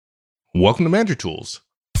Welcome to Manager Tools.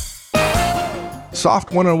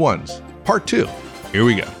 Soft One-on-Ones, Part 2. Here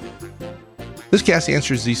we go. This cast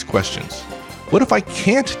answers these questions. What if I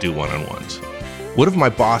can't do one-on-ones? What if my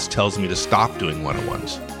boss tells me to stop doing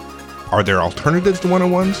one-on-ones? Are there alternatives to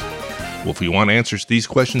one-on-ones? Well, if you want answers to these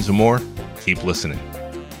questions and more, keep listening.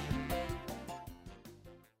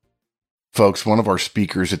 Folks, one of our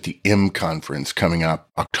speakers at the M Conference coming up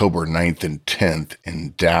October 9th and 10th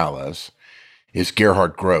in Dallas is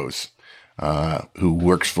Gerhard Gross, who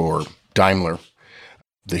works for Daimler,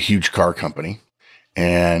 the huge car company.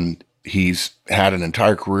 And he's had an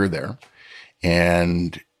entire career there.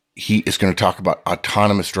 And he is going to talk about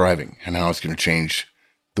autonomous driving and how it's going to change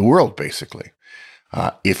the world, basically.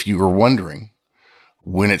 If you were wondering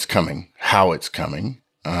when it's coming, how it's coming,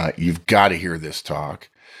 you've got to hear this talk.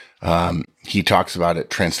 He talks about it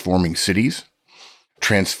transforming cities,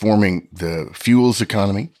 transforming the fuels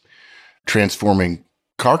economy, transforming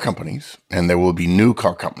car companies, and there will be new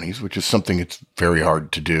car companies, which is something that's very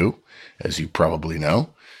hard to do, as you probably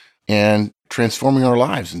know, and transforming our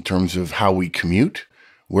lives in terms of how we commute,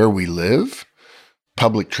 where we live,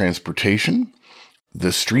 public transportation,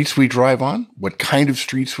 the streets we drive on, what kind of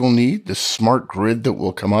streets we'll need, the smart grid that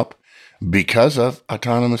will come up because of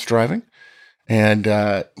autonomous driving. And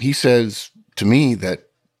he says to me that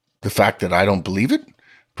the fact that I don't believe it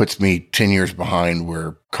puts me 10 years behind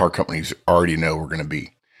where car companies already know we're going to be.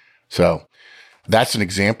 So that's an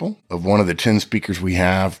example of one of the 10 speakers we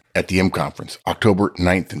have at the M Conference, October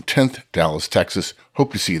 9th and 10th, Dallas, Texas.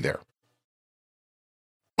 Hope to see you there.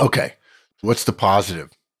 Okay, what's the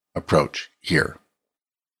positive approach here?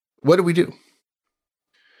 What do?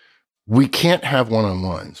 We can't have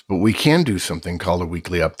one-on-ones, but we can do something called a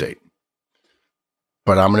weekly update.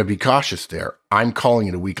 But I'm going to be cautious there. I'm calling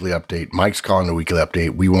it a weekly update. Mike's calling it a weekly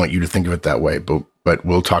update. We want you to think of it that way, but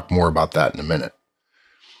we'll talk more about that in a minute.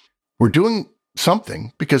 We're doing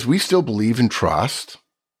something because we still believe in trust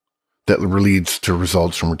that leads to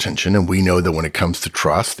results from retention. And we know that when it comes to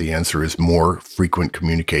trust, the answer is more frequent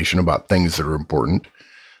communication about things that are important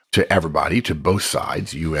to everybody, to both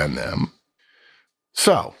sides, you and them.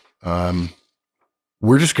 So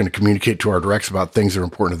we're just going to communicate to our directs about things that are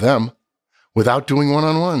important to them without doing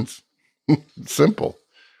one-on-ones. Simple.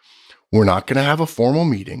 We're not going to have a formal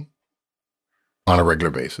meeting on a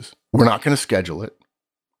regular basis. We're not going to schedule it.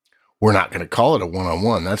 We're not going to call it a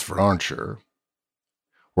one-on-one. That's for darn sure.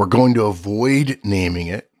 We're going to avoid naming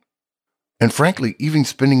it. And frankly, even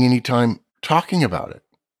spending any time talking about it.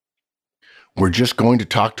 We're just going to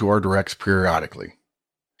talk to our directs periodically.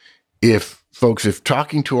 If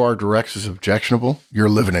talking to our directs is objectionable, you're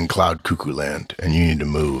living in cloud cuckoo land and you need to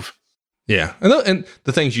move. Yeah. And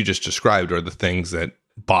the things you just described are the things that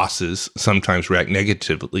bosses sometimes react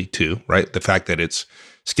negatively to, right? The fact that it's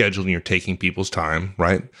scheduled and you're taking people's time,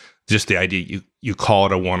 right? Just the idea you call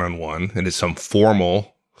it a one-on-one and it's some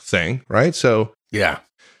formal thing, right? So yeah,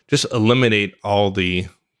 just eliminate all the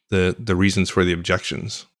reasons for the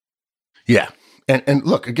objections. Yeah. And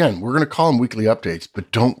look, again, we're going to call them weekly updates,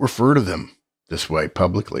 but don't refer to them this way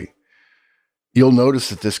publicly. You'll notice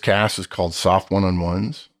that this cast is called Soft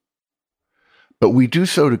One-on-Ones. But we do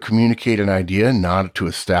so to communicate an idea, not to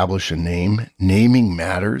establish a name. Naming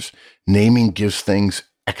matters. Naming gives things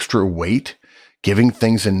extra weight. Giving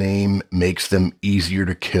things a name makes them easier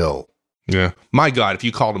to kill. Yeah. My God, if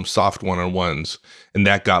you called them soft one-on-ones and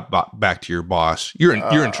that got back to your boss, you're in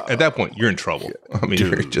at that point, you're in trouble. I mean,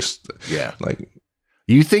 dude, you're just like.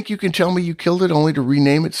 You think you can tell me you killed it only to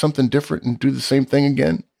rename it something different and do the same thing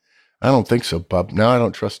again? I don't think so, bub. Now I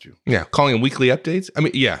don't trust you. Yeah, calling them weekly updates. I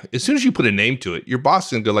mean, yeah, as soon as you put a name to it, your boss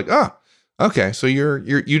is gonna go like, "Oh, okay, so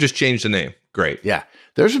you just changed the name. Great." Yeah,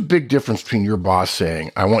 there's a big difference between your boss saying,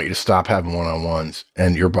 "I want you to stop having one-on-ones,"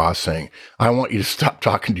 and your boss saying, "I want you to stop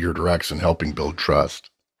talking to your directs and helping build trust."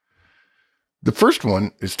 The first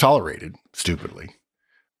one is tolerated stupidly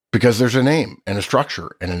because there's a name and a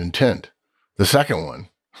structure and an intent. The second one,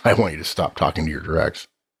 "I want you to stop talking to your directs,"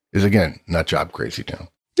 is again nut job crazy town.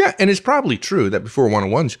 Yeah, and it's probably true that before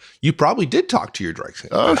one-on-ones, you probably did talk to your directs.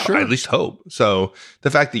 Oh, sure. I at least hope. So the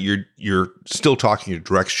fact that you're still talking to your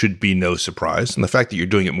directs should be no surprise. And the fact that you're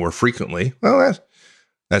doing it more frequently, well,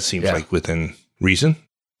 that seems like within reason.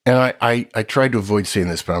 And I tried to avoid saying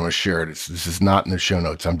this, but I'm going to share it. This is not in the show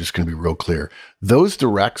notes. I'm just going to be real clear. Those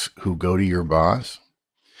directs who go to your boss,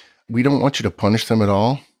 we don't want you to punish them at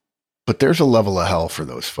all, but there's a level of hell for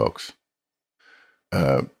those folks.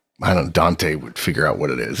 I don't know, Dante would figure out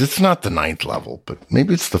what it is. It's not the 9th level, but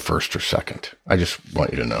maybe it's the 1st or 2nd. I just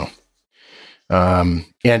want you to know. And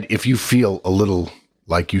if you feel a little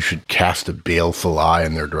like you should cast a baleful eye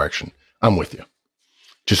in their direction, I'm with you.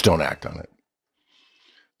 Just don't act on it.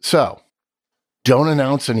 So don't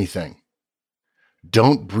announce anything.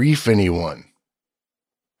 Don't brief anyone.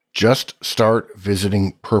 Just start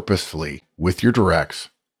visiting purposefully with your directs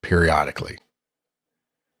periodically.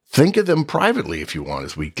 Think of them privately if you want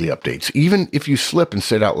as weekly updates. Even if you slip and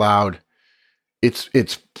say it out loud,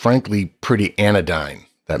 it's frankly pretty anodyne.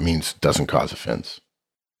 That means doesn't cause offense.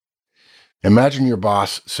 Imagine your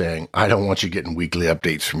boss saying, I don't want you getting weekly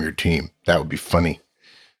updates from your team. That would be funny.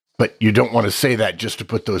 But you don't want to say that just to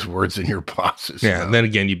put those words in your boss's mouth. And then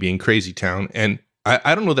again, you'd be in Crazy Town. And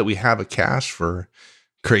I don't know that we have a cast for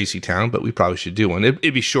Crazy Town, but we probably should do one.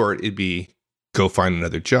 It'd be short. It'd be go find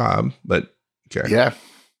another job. But okay. Yeah.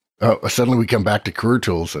 Oh, suddenly we come back to Career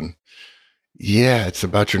Tools and it's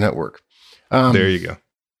about your network. There you go.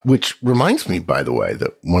 Which reminds me, by the way,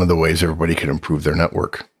 that one of the ways everybody can improve their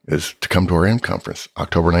network is to come to our M conference,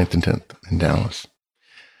 October 9th and 10th in Dallas.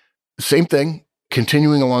 Same thing,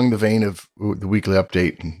 continuing along the vein of the weekly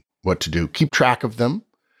update and what to do. Keep track of them.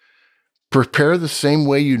 Prepare the same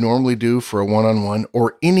way you normally do for a one-on-one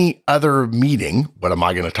or any other meeting. What am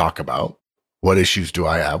I going to talk about? What issues do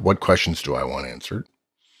I have? What questions do I want answered?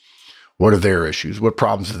 What are their issues? What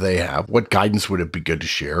problems do they have? What guidance would it be good to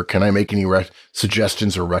share? Can I make any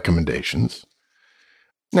suggestions or recommendations?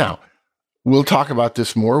 Now, we'll talk about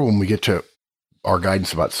this more when we get to our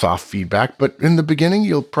guidance about soft feedback, but in the beginning,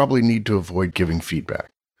 you'll probably need to avoid giving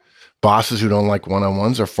feedback. Bosses who don't like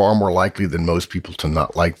one-on-ones are far more likely than most people to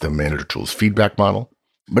not like the Manager Tools feedback model,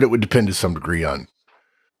 but it would depend to some degree on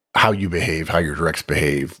how you behave, how your directs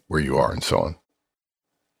behave, where you are, and so on.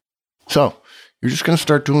 So, you're just going to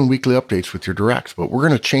start doing weekly updates with your directs, but we're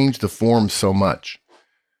going to change the form so much,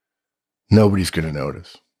 nobody's going to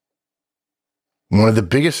notice. One of the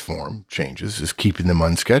biggest form changes is keeping them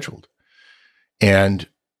unscheduled. And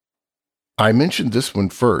I mentioned this one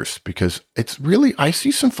first because it's really, I see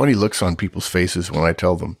some funny looks on people's faces when I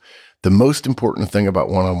tell them the most important thing about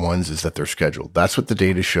one-on-ones is that they're scheduled. That's what the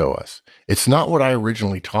data show us. It's not what I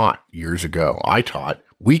originally taught years ago. I taught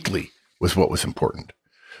weekly was what was important,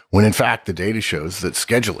 when in fact the data shows that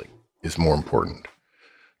scheduling is more important.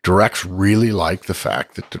 Directs really like the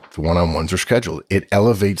fact that the one-on-ones are scheduled. It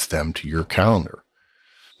elevates them to your calendar.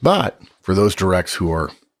 But for those directs who are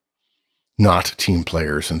not team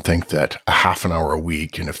players and think that a half an hour a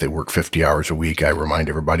week, and if they work 50 hours a week, I remind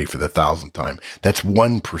everybody for the 1,000th time, that's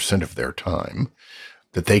 1% of their time,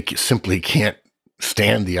 that they simply can't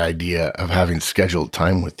stand the idea of having scheduled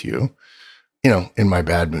time with you. You know, in my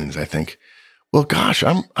bad moods, I think, well, gosh,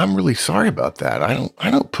 I'm really sorry about that. I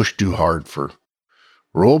don't push too hard for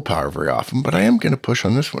role power very often, but I am going to push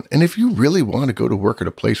on this one. And if you really want to go to work at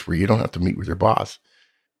a place where you don't have to meet with your boss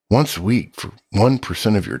once a week for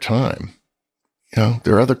 1% of your time, you know,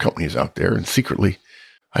 there are other companies out there, and secretly,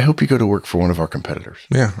 I hope you go to work for one of our competitors.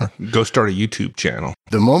 Yeah, go start a YouTube channel.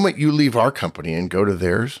 The moment you leave our company and go to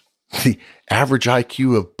theirs, the average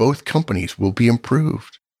IQ of both companies will be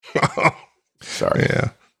improved. Sorry. Yeah,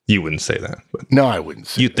 you wouldn't say that. But no, I wouldn't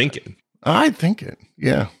say you'd think it. I'd think it,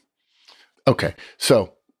 yeah. Okay,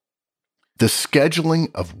 so the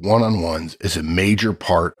scheduling of one-on-ones is a major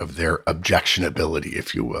part of their objectionability,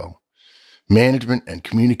 if you will. Management and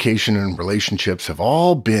communication and relationships have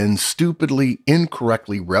all been stupidly,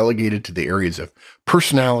 incorrectly relegated to the areas of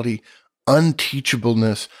personality,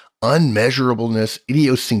 unteachableness, unmeasurableness,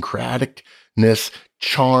 idiosyncraticness,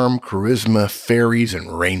 charm, charisma, fairies,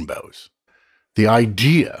 and rainbows. The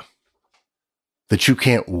idea that you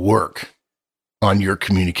can't work on your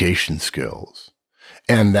communication skills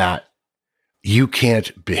and that you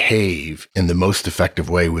can't behave in the most effective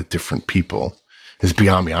way with different people is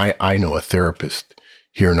beyond me. I know a therapist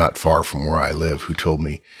here not far from where I live who told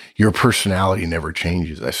me, your personality never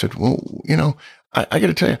changes. I said, well, you know, I got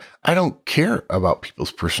to tell you, I don't care about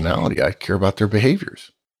people's personality. I care about their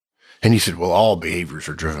behaviors. And he said, well, all behaviors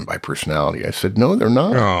are driven by personality. I said, no, they're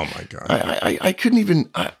not. Oh, my God. I couldn't even,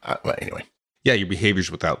 well, anyway. Yeah, your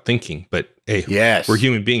behavior's without thinking. But, hey, yes, we're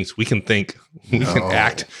human beings. We can think. We can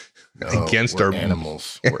act against our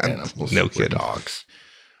animals. We're animals. No we're kidding. Dogs.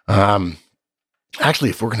 Actually,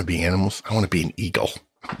 if we're going to be animals, I want to be an eagle.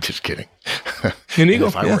 I'm just kidding. An eagle?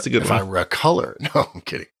 That's a good one. If I were a color. No, I'm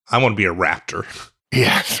kidding. I want to be a raptor.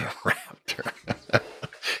 Yes, a raptor.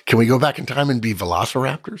 Can we go back in time and be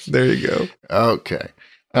velociraptors? There you go. Okay.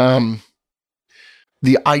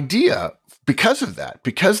 The idea, because of that,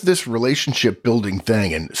 because this relationship building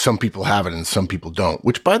thing, and some people have it and some people don't,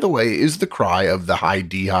 which, by the way, is the cry of the high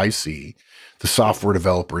D, high C, the software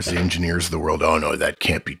developers, the engineers of the world. Oh, no, that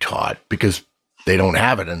can't be taught, because they don't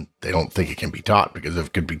have it and they don't think it can be taught, because if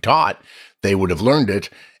it could be taught, they would have learned it,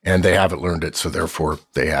 and they haven't learned it. So therefore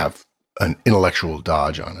they have an intellectual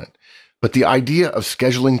dodge on it. But the idea of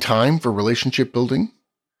scheduling time for relationship building,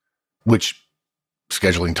 which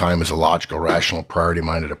scheduling time is a logical, rational,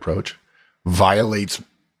 priority-minded approach, violates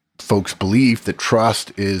folks' belief that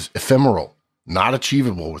trust is ephemeral, not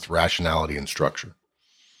achievable with rationality and structure.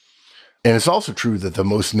 And it's also true that the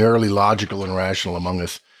most narrowly logical and rational among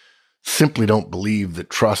us simply don't believe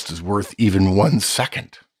that trust is worth even 1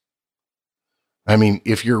 second. I mean,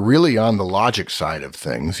 if you're really on the logic side of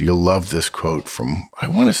things, you'll love this quote from, I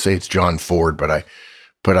want to say it's John Ford, but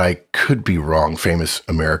I could be wrong, famous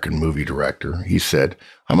American movie director. He said,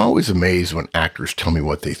 "I'm always amazed when actors tell me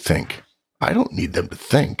what they think. I don't need them to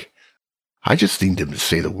think. I just need them to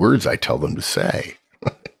say the words I tell them to say."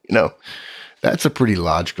 That's a pretty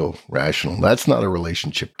logical, rational. That's not a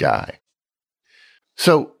relationship guy.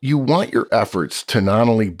 So you want your efforts to not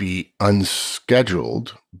only be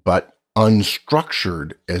unscheduled, but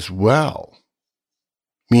unstructured as well.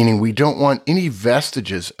 Meaning we don't want any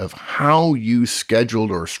vestiges of how you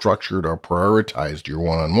scheduled or structured or prioritized your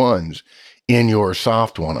one-on-ones in your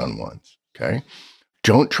soft one-on-ones, okay?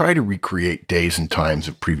 Don't try to recreate days and times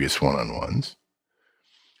of previous one-on-ones.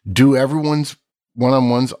 Do everyone's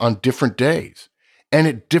one-on-ones on different days and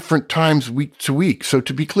at different times week to week. So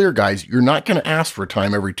to be clear, guys, you're not going to ask for a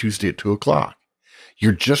time every Tuesday at 2:00.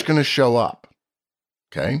 You're just going to show up,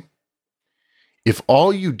 okay? If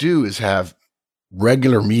all you do is have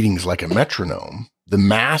regular meetings like a metronome, the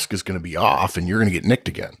mask is going to be off and you're going to get nicked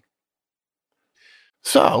again.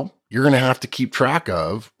 So you're going to have to keep track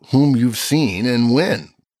of whom you've seen and when.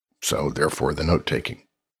 So therefore, the note-taking.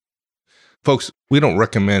 Folks, we don't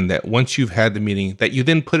recommend that once you've had the meeting that you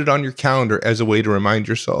then put it on your calendar as a way to remind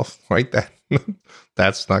yourself, right?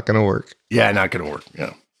 That's not going to work. Yeah, not going to work.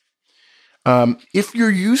 Yeah. If you're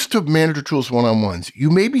used to Manager Tools one-on-ones, you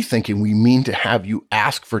may be thinking we mean to have you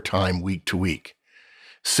ask for time week to week.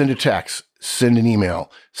 Send a text, send an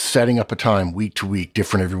email, setting up a time week to week,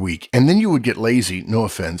 different every week. And then you would get lazy. No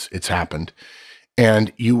offense, it's happened.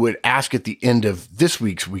 And you would ask at the end of this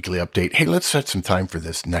week's weekly update, hey, let's set some time for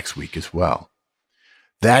this next week as well.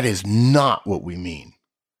 That is not what we mean.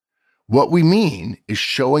 What we mean is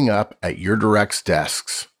showing up at your directs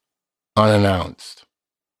desks unannounced.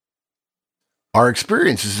 Our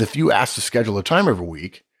experience is if you ask to schedule a time every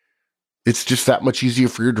week, it's just that much easier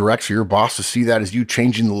for your directs or your boss to see that as you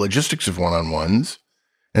changing the logistics of one-on-ones.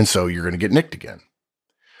 And so you're going to get nicked again.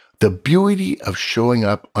 The beauty of showing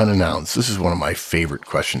up unannounced. This is one of my favorite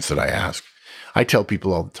questions that I ask. I tell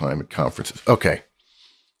people all the time at conferences, okay,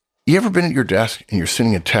 you ever been at your desk and you're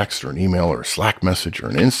sending a text or an email or a Slack message or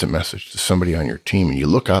an instant message to somebody on your team and you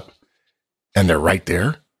look up and they're right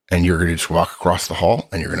there and you're going to just walk across the hall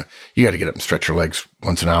and you got to get up and stretch your legs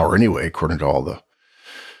once an hour anyway, according to all the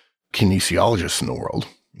kinesiologists in the world,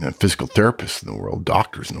 physical therapists in the world,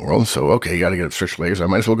 doctors in the world. So, okay, you got to get up, stretch your legs. I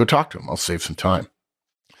might as well go talk to them. I'll save some time.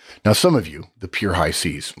 Now, some of you, the pure high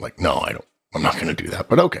C's, like, no, I'm not going to do that.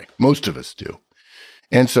 But okay, most of us do.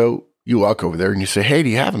 And so you walk over there and you say, hey, do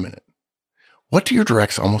you have a minute? What do your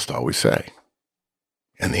directs almost always say?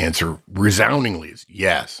 And the answer resoundingly is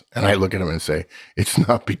yes. And I look at them and say, it's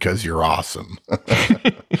not because you're awesome.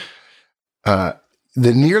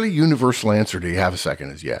 The nearly universal answer, do you have a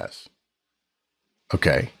second, is yes.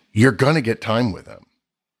 Okay, you're going to get time with them.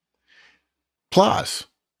 Plus,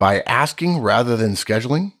 by asking rather than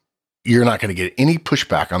scheduling, you're not going to get any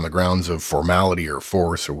pushback on the grounds of formality or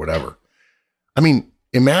force or whatever. I mean,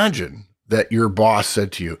 imagine that your boss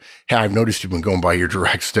said to you, hey, I've noticed you've been going by your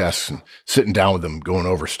directs desks and sitting down with them, going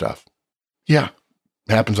over stuff. Yeah,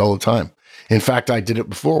 it happens all the time. In fact, I did it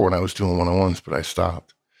before when I was doing one-on-ones, but I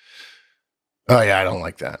stopped. Oh, yeah, I don't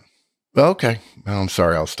like that. Okay, well, I'm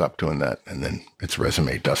sorry, I'll stop doing that. And then it's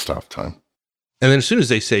resume dust-off time. And then as soon as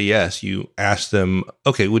they say yes, you ask them,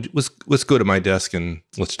 okay, let's go to my desk and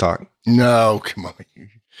let's talk. No, come on.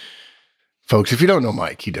 Folks, if you don't know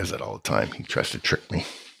Mike, he does that all the time. He tries to trick me.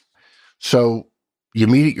 So you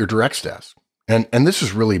meet at your directs desk. And this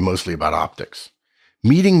is really mostly about optics.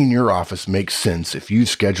 Meeting in your office makes sense if you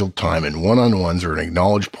scheduled time and one-on-ones are an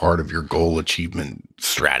acknowledged part of your goal achievement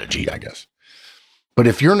strategy, I guess. But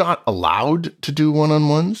if you're not allowed to do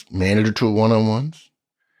one-on-ones, manager to one-on-ones,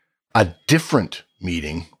 a different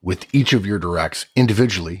meeting with each of your directs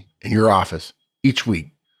individually in your office each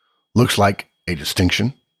week looks like a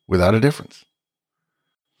distinction without a difference.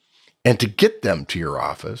 And to get them to your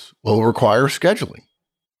office will require scheduling,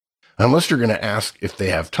 unless you're going to ask if they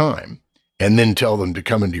have time and then tell them to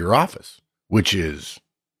come into your office, which is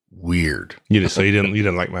weird. You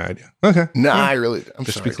didn't like my idea. Okay. No, yeah. I'm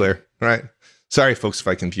just sorry. Be clear. All right. Sorry, folks, if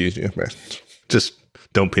I confused you, but just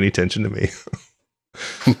don't pay any attention to me.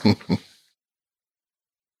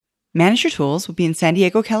 Manager Tools will be in San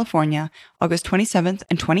Diego, California, August 27th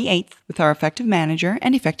and 28th with our Effective Manager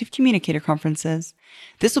and Effective Communicator conferences.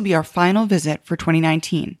 This will be our final visit for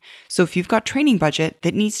 2019, so if you've got training budget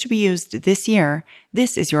that needs to be used this year,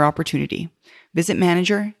 this is your opportunity. Visit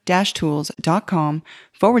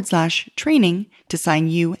manager-tools.com/training to sign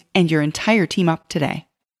you and your entire team up today.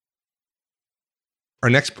 Our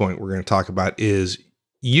next point we're going to talk about is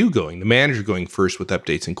the manager going first with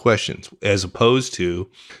updates and questions, as opposed to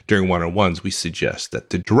during one-on-ones, we suggest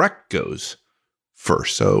that the direct goes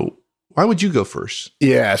first. So why would you go first?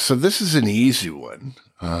 Yeah, so this is an easy one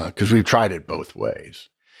because we've tried it both ways.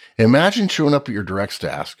 Imagine showing up at your direct's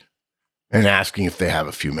desk and asking if they have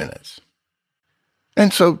a few minutes.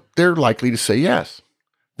 And so they're likely to say yes.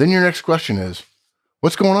 Then your next question is,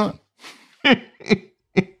 what's going on?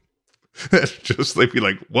 Just they'd be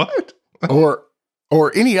like, what? Or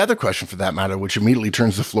any other question for that matter, which immediately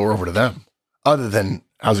turns the floor over to them, other than,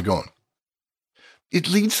 how's it going? It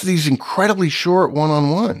leads to these incredibly short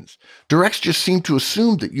one-on-ones. Directs just seem to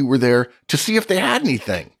assume that you were there to see if they had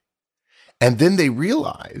anything. And then they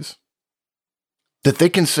realize that they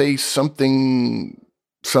can say something,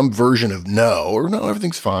 some version of no, or no,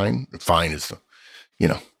 everything's fine. Fine is,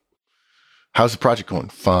 how's the project going?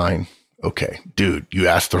 Fine. Okay, dude, you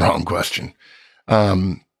asked the wrong question.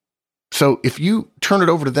 So if you turn it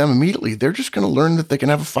over to them immediately, they're just going to learn that they can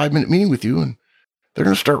have a 5-minute meeting with you and they're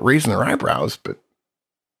going to start raising their eyebrows. But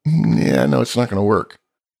yeah, no, it's not going to work.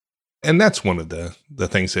 And that's one of the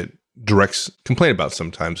things that directs complain about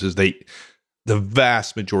sometimes is the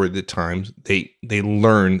vast majority of the times they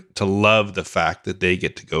learn to love the fact that they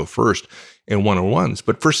get to go first in one-on-ones.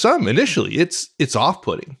 But for some, initially, it's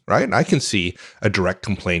off-putting, right? And I can see a direct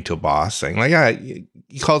complaint to a boss saying, like, yeah, he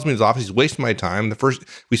calls me in his office, he's wasting my time.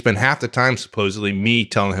 We spend half the time, supposedly, me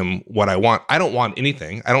telling him what I want. I don't want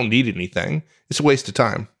anything. I don't need anything. It's a waste of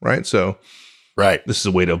time, right? So right, this is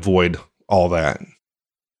a way to avoid all that.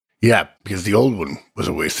 Yeah, because the old one was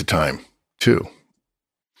a waste of time, too.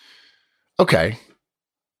 Okay.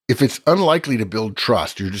 If it's unlikely to build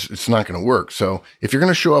trust, it's not going to work. So if you're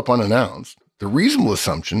going to show up unannounced, the reasonable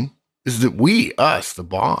assumption is that us, the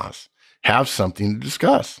boss, have something to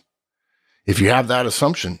discuss. If you have that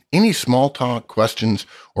assumption, any small talk, questions,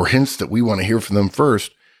 or hints that we want to hear from them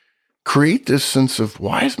first, create this sense of,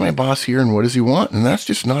 why is my boss here and what does he want? And that's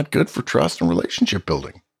just not good for trust and relationship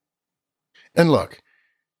building. And look,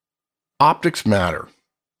 optics matter.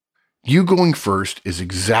 You going first is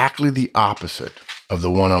exactly the opposite of the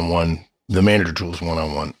Manager Tools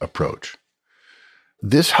one-on-one approach.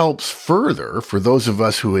 This helps further for those of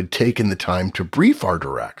us who had taken the time to brief our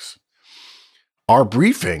directs. Our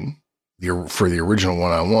briefing for the original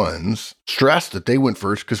one-on-ones stressed that they went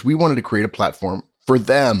first because we wanted to create a platform for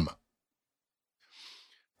them.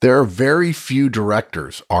 There are very few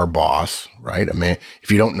directors, our boss, right? If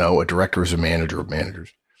you don't know, a director is a manager of managers.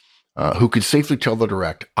 Who could safely tell the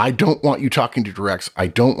direct, I don't want you talking to directs. I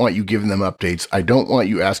don't want you giving them updates. I don't want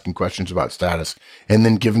you asking questions about status and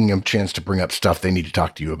then giving them a chance to bring up stuff they need to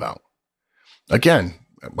talk to you about. Again,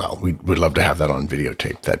 well, we would love to have that on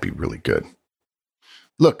videotape. That'd be really good.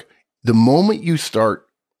 Look, the moment you start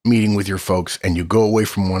meeting with your folks and you go away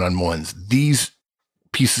from one-on-ones, these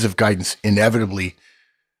pieces of guidance inevitably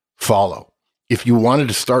follow. If you wanted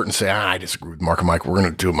to start and say, I disagree with Mark and Mike, we're going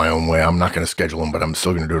to do it my own way. I'm not going to schedule them, but I'm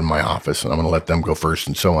still going to do it in my office and I'm going to let them go first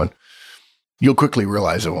and so on. You'll quickly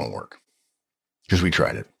realize it won't work because we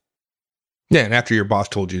tried it. Yeah. And after your boss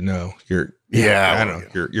told you no, your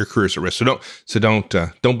career's at risk. So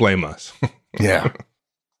don't blame us. Yeah.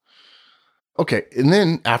 Okay. And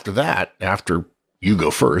then after that, after you go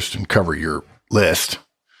first and cover your list,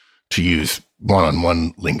 to use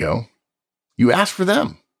one-on-one lingo, you ask for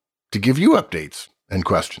them to give you updates and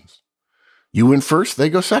questions. You went first, they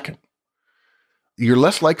go second. You're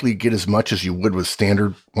less likely to get as much as you would with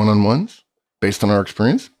standard one-on-ones based on our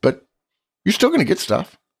experience, but you're still going to get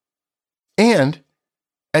stuff. And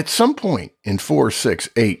at some point in 4, 6,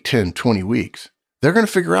 8, 10, 20 weeks, they're going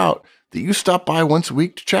to figure out that you stop by once a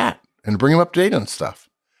week to chat and bring them up to date on stuff.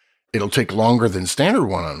 It'll take longer than standard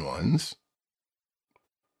one-on-ones,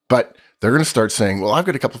 but they're going to start saying, well, I've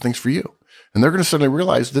got a couple of things for you. And they're going to suddenly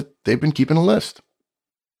realize that they've been keeping a list.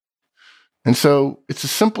 And so it's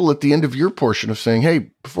as simple at the end of your portion of saying,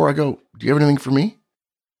 hey, before I go, do you have anything for me?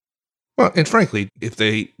 Well, and frankly, if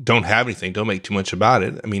they don't have anything, don't make too much about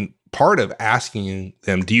it. I mean, part of asking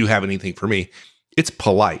them, do you have anything for me? It's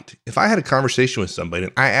polite. If I had a conversation with somebody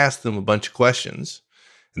and I asked them a bunch of questions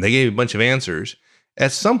and they gave me a bunch of answers,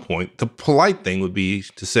 at some point, the polite thing would be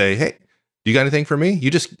to say, hey, you got anything for me?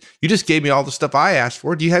 You just gave me all the stuff I asked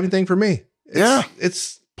for. Do you have anything for me?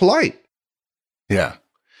 It's polite. Yeah.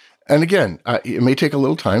 And again, it may take a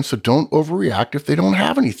little time, so don't overreact if they don't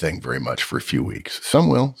have anything very much for a few weeks. Some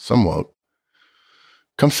will, some won't.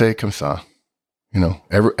 Come say, come saw.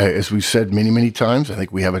 As we've said many, many times, I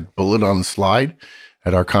think we have a bullet on the slide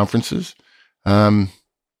at our conferences.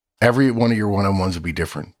 Every one of your one-on-ones will be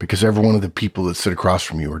different because every one of the people that sit across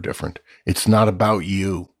from you are different. It's not about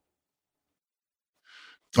you.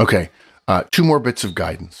 Okay, 2 more bits of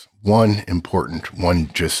guidance. One important, one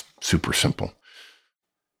just super simple.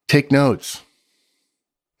 Take notes.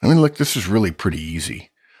 Look, this is really pretty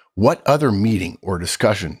easy. What other meeting or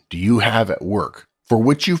discussion do you have at work for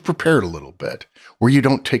which you've prepared a little bit where you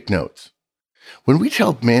don't take notes? When we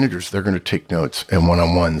tell managers they're going to take notes in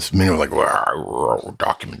one-on-ones, many are like,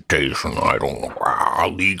 documentation, I don't know,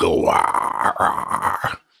 legal.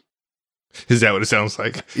 Is that what it sounds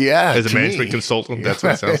like? Yeah. As a management consultant, that's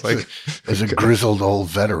what it sounds like. As a grizzled old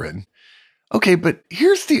veteran. Okay, but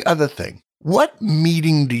here's the other thing. What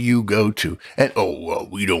meeting do you go to? And,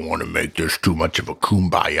 we don't want to make this too much of a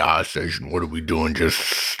kumbaya session. What are we doing? Just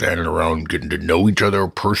standing around getting to know each other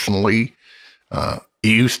personally? It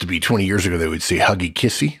used to be 20 years ago, they would say huggy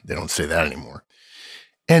kissy. They don't say that anymore.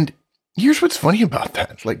 And here's what's funny about that.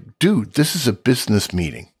 It's like, dude, this is a business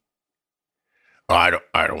meeting. I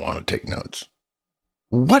don't want to take notes.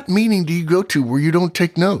 What meeting do you go to where you don't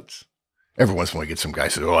take notes? Every once in a while, I get some guy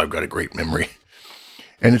says, I've got a great memory.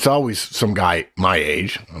 And it's always some guy my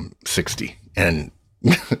age, I'm 60, and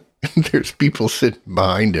there's people sitting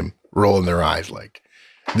behind him rolling their eyes like,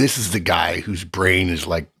 this is the guy whose brain is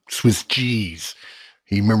like Swiss cheese.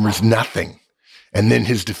 He remembers nothing. And then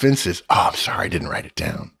his defense is, I'm sorry, I didn't write it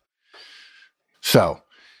down. So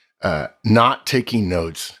not taking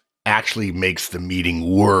notes actually makes the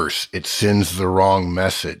meeting worse. It sends the wrong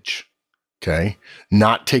message, okay?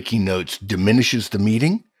 Not taking notes diminishes the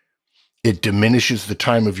meeting. It diminishes the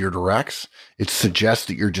time of your directs. It suggests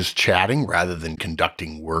that you're just chatting rather than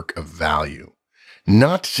conducting work of value.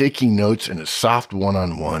 Not taking notes in a soft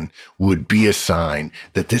one-on-one would be a sign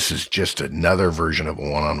that this is just another version of a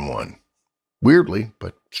one-on-one. Weirdly,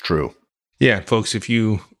 but it's true. Yeah, folks, if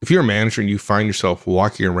you're a manager and you find yourself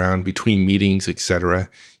walking around between meetings,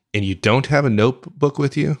 etc., and you don't have a notebook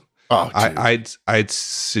with you, I'd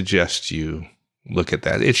suggest you look at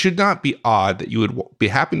that. It should not be odd that you would be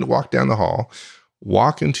happy to walk down the hall,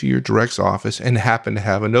 walk into your direct's office, and happen to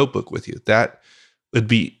have a notebook with you. That would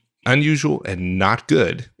be unusual and not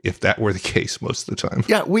good if that were the case most of the time.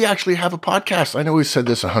 Yeah, we actually have a podcast. I know we've said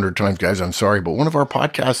this 100 times, guys. I'm sorry, but one of our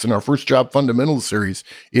podcasts in our First Job Fundamentals series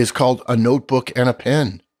is called A Notebook and a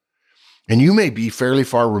Pen. And you may be fairly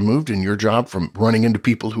far removed in your job from running into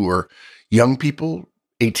people who are young people,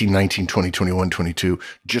 18, 19, 20, 21, 22,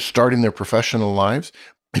 just starting their professional lives.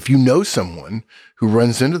 If you know someone who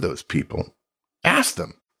runs into those people, ask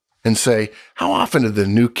them and say, how often do the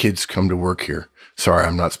new kids come to work here? Sorry,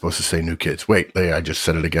 I'm not supposed to say new kids. Wait, I just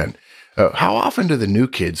said it again. How often do the new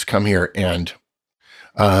kids come here and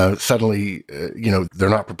suddenly, they're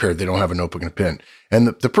not prepared. They don't have a notebook and a pen. And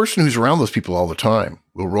the person who's around those people all the time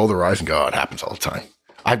will roll their eyes and go, it happens all the time.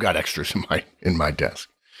 I've got extras in my desk.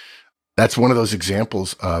 That's one of those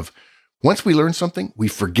examples of once we learn something, we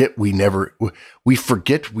forget we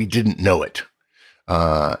didn't know it.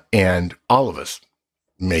 And all of us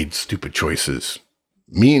made stupid choices,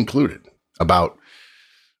 me included, about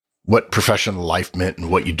what professional life meant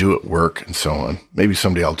and what you do at work and so on. Maybe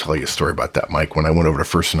someday I'll tell you a story about that, Mike, when I went over to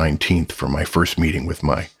First 19th for my first meeting with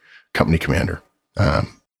my company commander.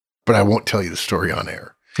 But I won't tell you the story on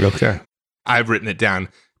air. Okay. I've written it down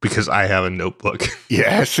because I have a notebook.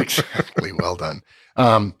 Yes, exactly. Well done.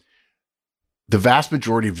 The vast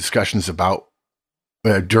majority of discussions about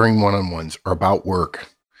during one-on-ones are about work,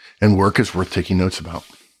 and work is worth taking notes about.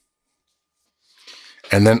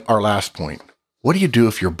 And then our last point, what do you do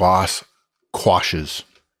if your boss quashes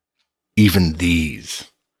even these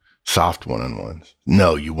soft one-on-ones?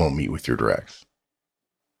 No, you won't meet with your directs.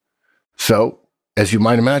 So, as you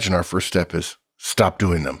might imagine, our first step is stop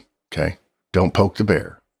doing them, okay? Don't poke the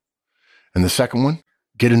bear. And the second one,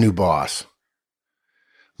 get a new boss.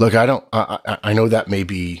 Look, I know that may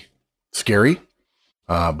be scary,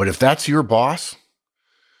 but if that's your boss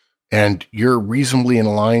and you're reasonably in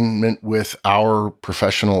alignment with our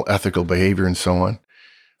professional ethical behavior and so on,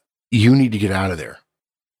 you need to get out of there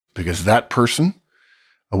because that person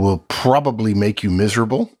will probably make you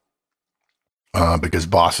miserable because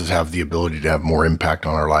bosses have the ability to have more impact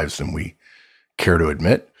on our lives than we care to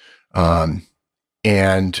admit.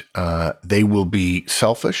 And they will be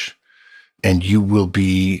selfish, and you will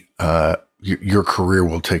be, your career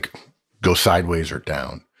will go sideways or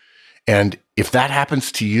down. And if that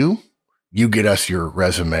happens to you, you get us your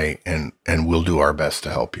resume and we'll do our best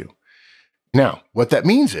to help you. Now, what that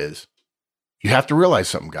means is you have to realize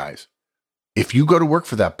something, guys. If you go to work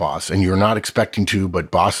for that boss and you're not expecting to,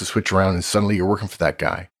 but bosses switch around and suddenly you're working for that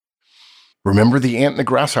guy, remember the ant and the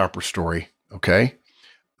grasshopper story, okay?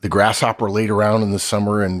 The grasshopper laid around in the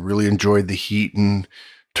summer and really enjoyed the heat and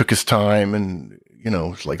took his time and,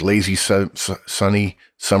 it's like lazy, sunny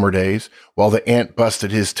summer days, while the ant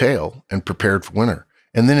busted his tail and prepared for winter.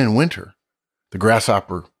 And then in winter, the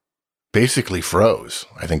grasshopper basically froze.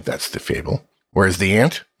 I think that's the fable. Whereas the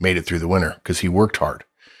ant made it through the winter because he worked hard.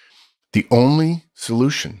 The only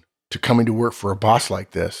solution to coming to work for a boss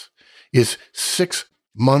like this is 6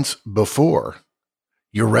 months before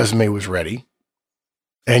your resume was ready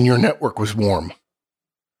and your network was warm.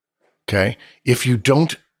 Okay? If you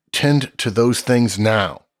don't tend to those things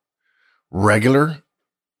now, regular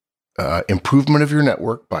improvement of your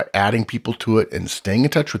network by adding people to it and staying in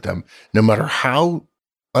touch with them, no matter how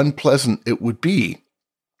unpleasant it would be,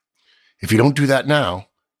 if you don't do that now,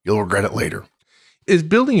 you'll regret it later. Is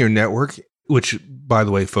building your network, which, by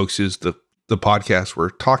the way, folks, is the podcast we're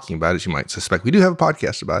talking about, as you might suspect. We do have a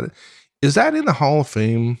podcast about it. Is that in the Hall of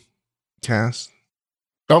Fame cast?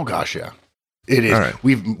 Oh, gosh, yeah. It is. All right.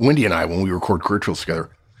 Wendy and I, when we record Career Tools together,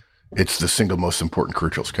 it's the single most important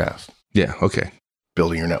Career Tools cast. Yeah, okay.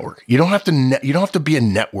 Building your network. You don't have to you don't have to be a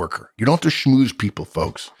networker. You don't have to schmooze people,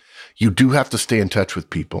 folks. You do have to stay in touch with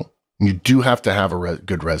people. You do have to have a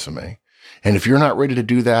good resume. And if you're not ready to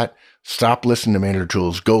do that, stop listening to Manager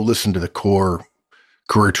Tools. Go listen to the core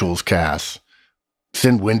Career Tools cast.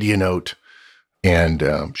 Send Wendy a note, and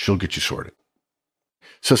she'll get you sorted.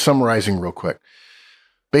 So summarizing real quick.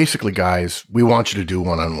 Basically, guys, we want you to do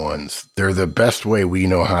one-on-ones. They're the best way we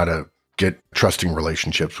know how to get trusting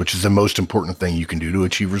relationships, which is the most important thing you can do to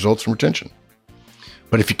achieve results and retention.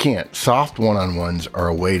 But if you can't, soft one-on-ones are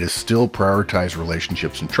a way to still prioritize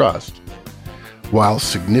relationships and trust while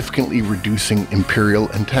significantly reducing imperial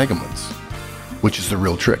entanglements, which is the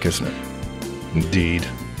real trick, isn't it? Indeed.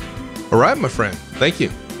 All right, my friend. Thank you.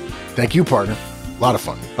 Thank you, partner. A lot of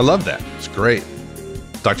fun. I love that. It's great.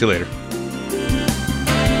 Talk to you later.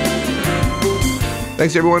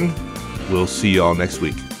 Thanks, everyone. We'll see you all next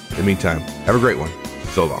week. In the meantime, have a great one.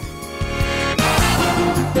 So long.